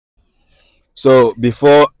So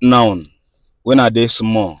before now, when are they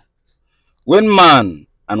small? When man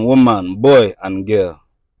and woman, boy and girl,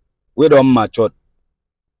 we don't mature,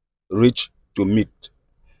 reach to meet.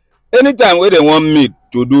 Anytime where they want meet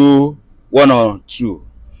to do one or two.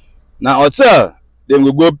 Now hotel, they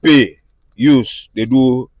will go pay, use, they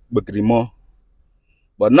do bekrimo.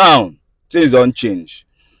 But now, things don't change.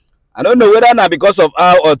 I don't know whether now because of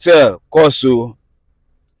our hotel cost so,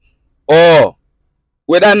 or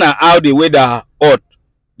whether now how the weather hot.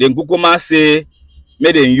 Then Kukuma say,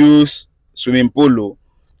 may they use swimming pool.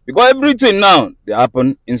 Because everything now, they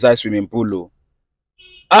happen inside swimming pool.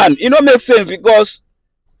 And it don't make sense because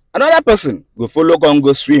another person go follow come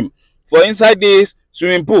go swim for inside this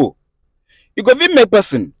swimming pool. You go fit make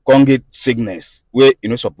person come get sickness where you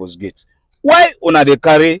no supposed get. Why una dey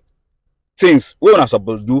carry things we una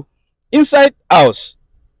supposed do inside house,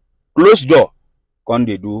 close door, come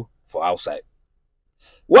dey do for outside?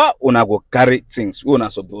 Why una go carry things we una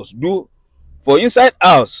supposed do for inside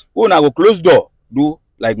house, we una go close door, do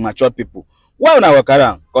like mature people? Why una go carry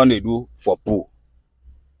am come dey do for pool?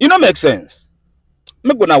 It no make sense.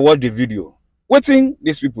 Make una watch the video. Wetin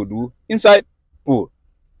these people do inside pool?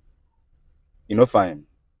 You know, fine.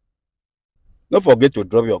 Don't forget to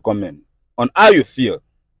drop your comment on how you feel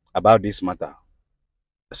about this matter.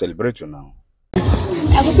 Celebrate you now.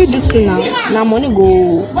 I go fit do too now. Now money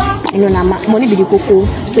go, you know, now money be the cocoa,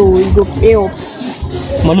 so you go pay up.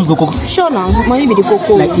 Money go cocoa? Sure now, money be the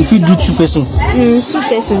cocoa. Like if you do 2 person? 2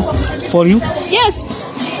 person. For you? Yes.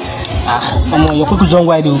 Your cocoa is on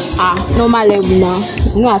wide though. Normal level now.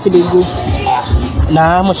 You know how they go. Now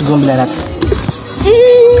how much you gonna be like that?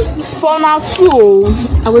 For now too,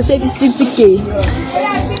 I will say 50k.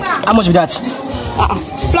 How much be that?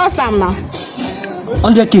 Plus I'm now.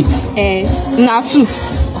 100k? Now 2.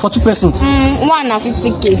 For 2 person? 1 na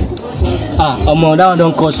 50k. That one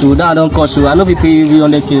don't cost you. That one don't cost you. I know we pay you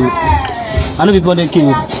 100k. I know we pay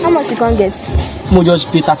 100k. How much you can get? We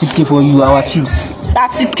just pay 30k for you, our 2.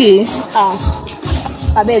 30k?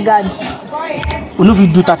 I beg God. We know we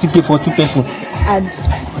do 30k for 2 person.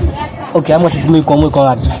 Okay, how much you make come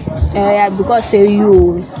add? Yeah, because say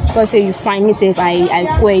you find me say I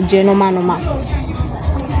quit normal.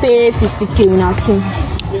 Pay 50k now too.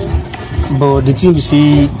 But the thing we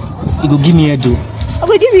say, you go give me a do. I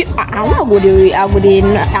go give you. I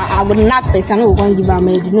would not person. I go give am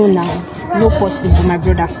head. No now, no possible, my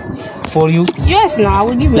brother. For you? Yes, now I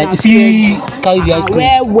will give you. Like if you carry the ice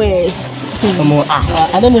cream. Where? I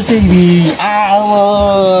don't know say you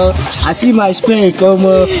I see my spec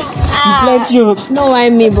plenty of. No, I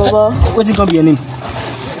me, Baba. What's it gonna be your name?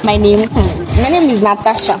 My name is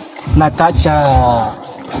Natasha. Natasha.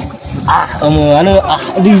 I know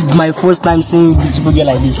this is my first time seeing beautiful girl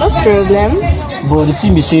like this. No problem. But the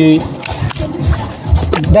thing be say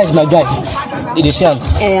that is my guy. It is Sam.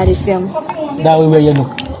 Yeah, the same. That way where you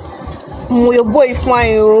know. Your boy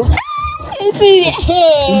fine you.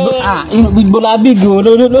 With Bola big no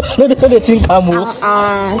they think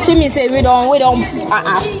I'm see me say we don't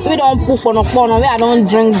put for no corner where I don't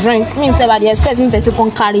drink. Me say but the expect me person can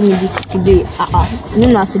carry me this today. Me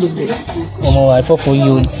no see the day. I fought for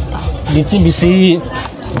you. The thing be say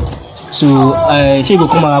so she go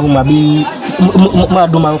come around maybe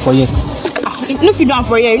do man for you. No if you don't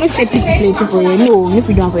for you, you know say people plenty for you. No, if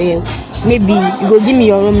you don't for you. Maybe you go give me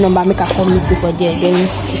your room number, make a community for there. Then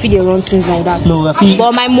if you run things like that. No, I feel.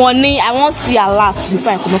 But my money, I won't see a lot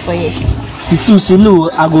before I come up for you. The team say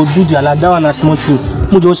no, I go do the like that one a small thing.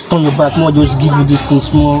 No just turn your back, no just give you this thing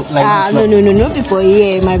small like this. No before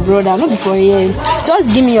here, my brother, no before here.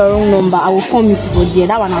 Just give me your own number, I will come meet you for there.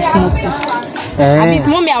 That one a small thing. I mean,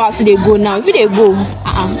 mommy, I was to they go now. If they go,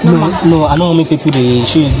 no, I don't make people they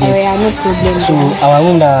show you. Yeah, no problem. So our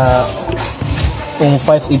room on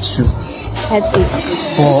 582. For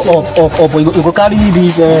up, you go carry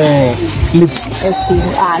this lift. Okay.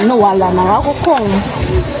 No, I go come.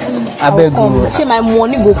 I beg you. Say my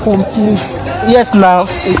money go complete. Yes, now.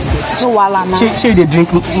 No, wala now. Say they drink,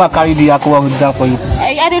 ma carry the alcohol with down for you.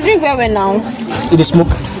 I dey drink well now. You dey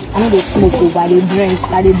smoke? I no dey smoke, but I dey drink.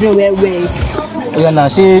 I dey drink well. Yeah, now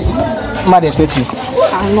say, ma dey respect you.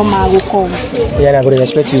 No, ma go come. Yeah, I go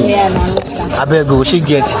respect you. Yeah, now. I beg you, she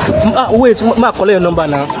get. Wait, ma call your number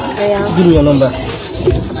now. Yeah. Give me your number.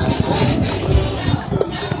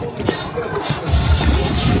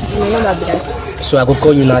 My number be that. So I go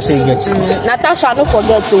call you now. Say you get. Natasha, don't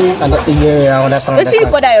forget to. Yeah, I understand. Let's see you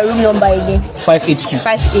put that your room number again. 582.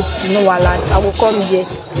 582. No wala. I will come here. I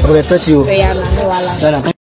will respect you. Yeah, no wala.